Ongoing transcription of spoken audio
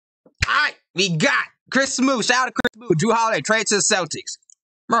All right, we got Chris Smoot. Shout out to Chris Smoot. Jrue Holiday trade to the Celtics.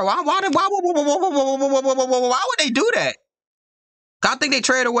 Bro, why would they do that? I think they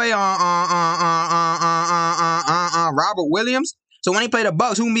trade away on Robert Williams. So when he play the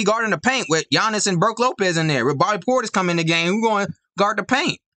Bucks, who can be guarding the paint with Giannis and Brook Lopez in there? With Bobby Portis coming in the game, who going to guard the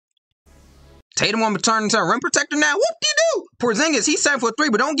paint? Tatum want to turn into a rim protector now? Whoop-de-doo! Porzingis, he's 7'3",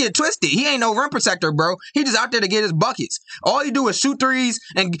 but don't get twisted. He ain't no rim protector, bro. He just out there to get his buckets. All he do is shoot threes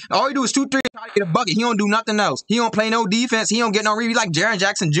and try to get a bucket. He don't do nothing else. He don't play no defense. He don't get no rebounds. He's like Jaren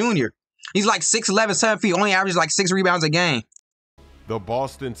Jackson Jr. He's like 6'11", 7 feet, only averages like 6 rebounds a game. The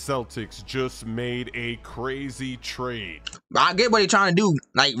Boston Celtics just made a crazy trade. I get what they're trying to do,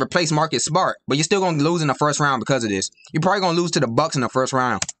 like replace Marcus Smart, but you're still going to lose in the first round because of this. You're probably going to lose to the Bucks in the first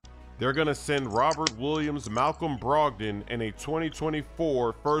round. They're going to send Robert Williams, Malcolm Brogdon, and a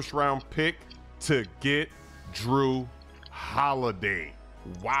 2024 first-round pick to get Jrue Holiday.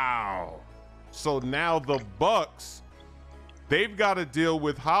 Wow. So now the Bucks, they've got to deal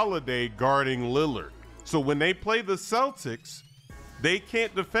with Holiday guarding Lillard. So when they play the Celtics, they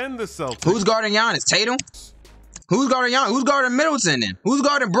can't defend the Celtics. Who's guarding Giannis? Tatum? Who's guarding Giannis? Who's guarding Middleton then? Who's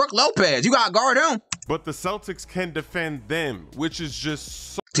guarding Brook Lopez? You got to guard him. But the Celtics can defend them, which is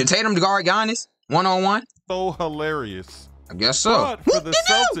just so... To Tatum to guard Giannis? One-on-one? So hilarious. I guess so. But for the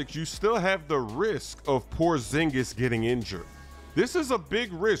Celtics, you still have the risk of Porzingis getting injured. This is a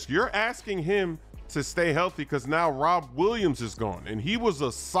big risk. You're asking him to stay healthy because now Rob Williams is gone, and he was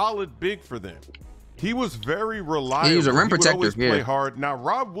a solid big for them. He was very reliable. He was a rim protector. He would always play hard. Now,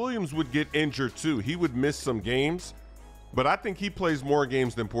 Rob Williams would get injured too. He would miss some games, but I think he plays more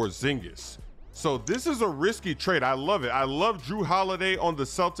games than Porzingis. So this is a risky trade. I love it. I love Jrue Holiday on the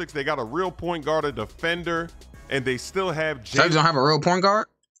Celtics. They got a real point guard, a defender, and they still have Celtics don't have a real point guard?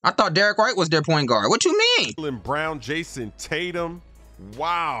 I thought Derek White was their point guard. What you mean? Jaylen Brown, Jason Tatum.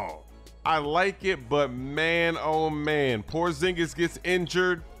 Wow. I like it, but man, oh man. Porzingis gets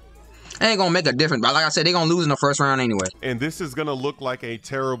injured. It ain't gonna make a difference, but like I said, they're gonna lose in the first round anyway. And this is gonna look like a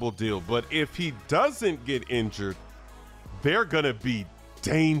terrible deal. But if he doesn't get injured, they're gonna be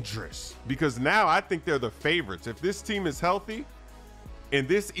dangerous, because now I think they're the favorites. If this team is healthy in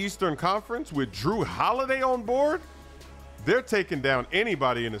this Eastern Conference with Jrue Holiday on board, they're taking down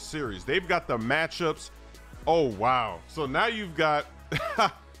anybody in a series. They've got the matchups. Oh, wow. So now you've got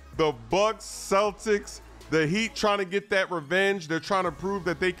the Bucks, Celtics, the Heat trying to get that revenge. They're trying to prove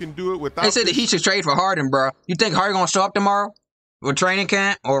that they can do it without... They said the Heat should trade for Harden, bro. You think Harden gonna show up tomorrow with training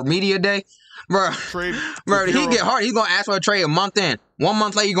camp or media day? Bro, the Heat get Harden. He's gonna ask for a trade a month in. 1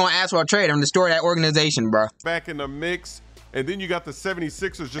 month later, you're gonna ask for a trade and destroy that organization, bro. Back in the mix. And then you got the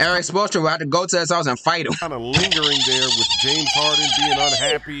 76ers just... Eric Spoelstra will have to go to his house and fight him. Kind of lingering there with James Harden being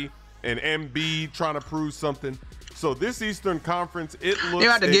unhappy and Embiid trying to prove something. So this Eastern Conference, it looks... You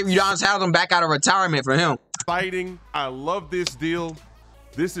have to get Udonis Haslem back out of retirement for him. Exciting. I love this deal.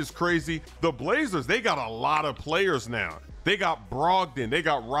 This is crazy. The Blazers, they got a lot of players now. They got Brogdon. They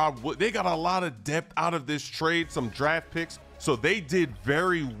got Rob Wood. They got a lot of depth out of this trade, some draft picks. So they did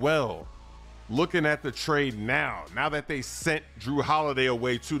very well. Looking at the trade now that they sent Jrue Holiday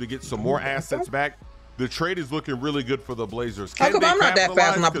away too to get some more assets back, the trade is looking really good for the Blazers. How come I'm not that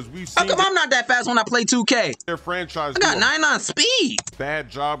fast when I play 2K? Their franchise I got 99 speed. Bad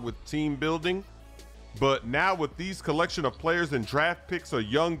job with team building, but now with these collection of players and draft picks, a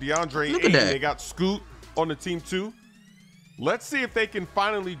young DeAndre Ayton, they got Scoot on the team too. Let's see if they can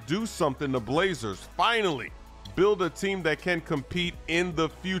finally do something. The Blazers finally build a team that can compete in the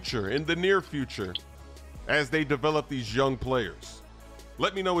future, in the near future, as they develop these young players.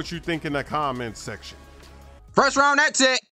 Let me know what you think in the comments section. First round, that's it.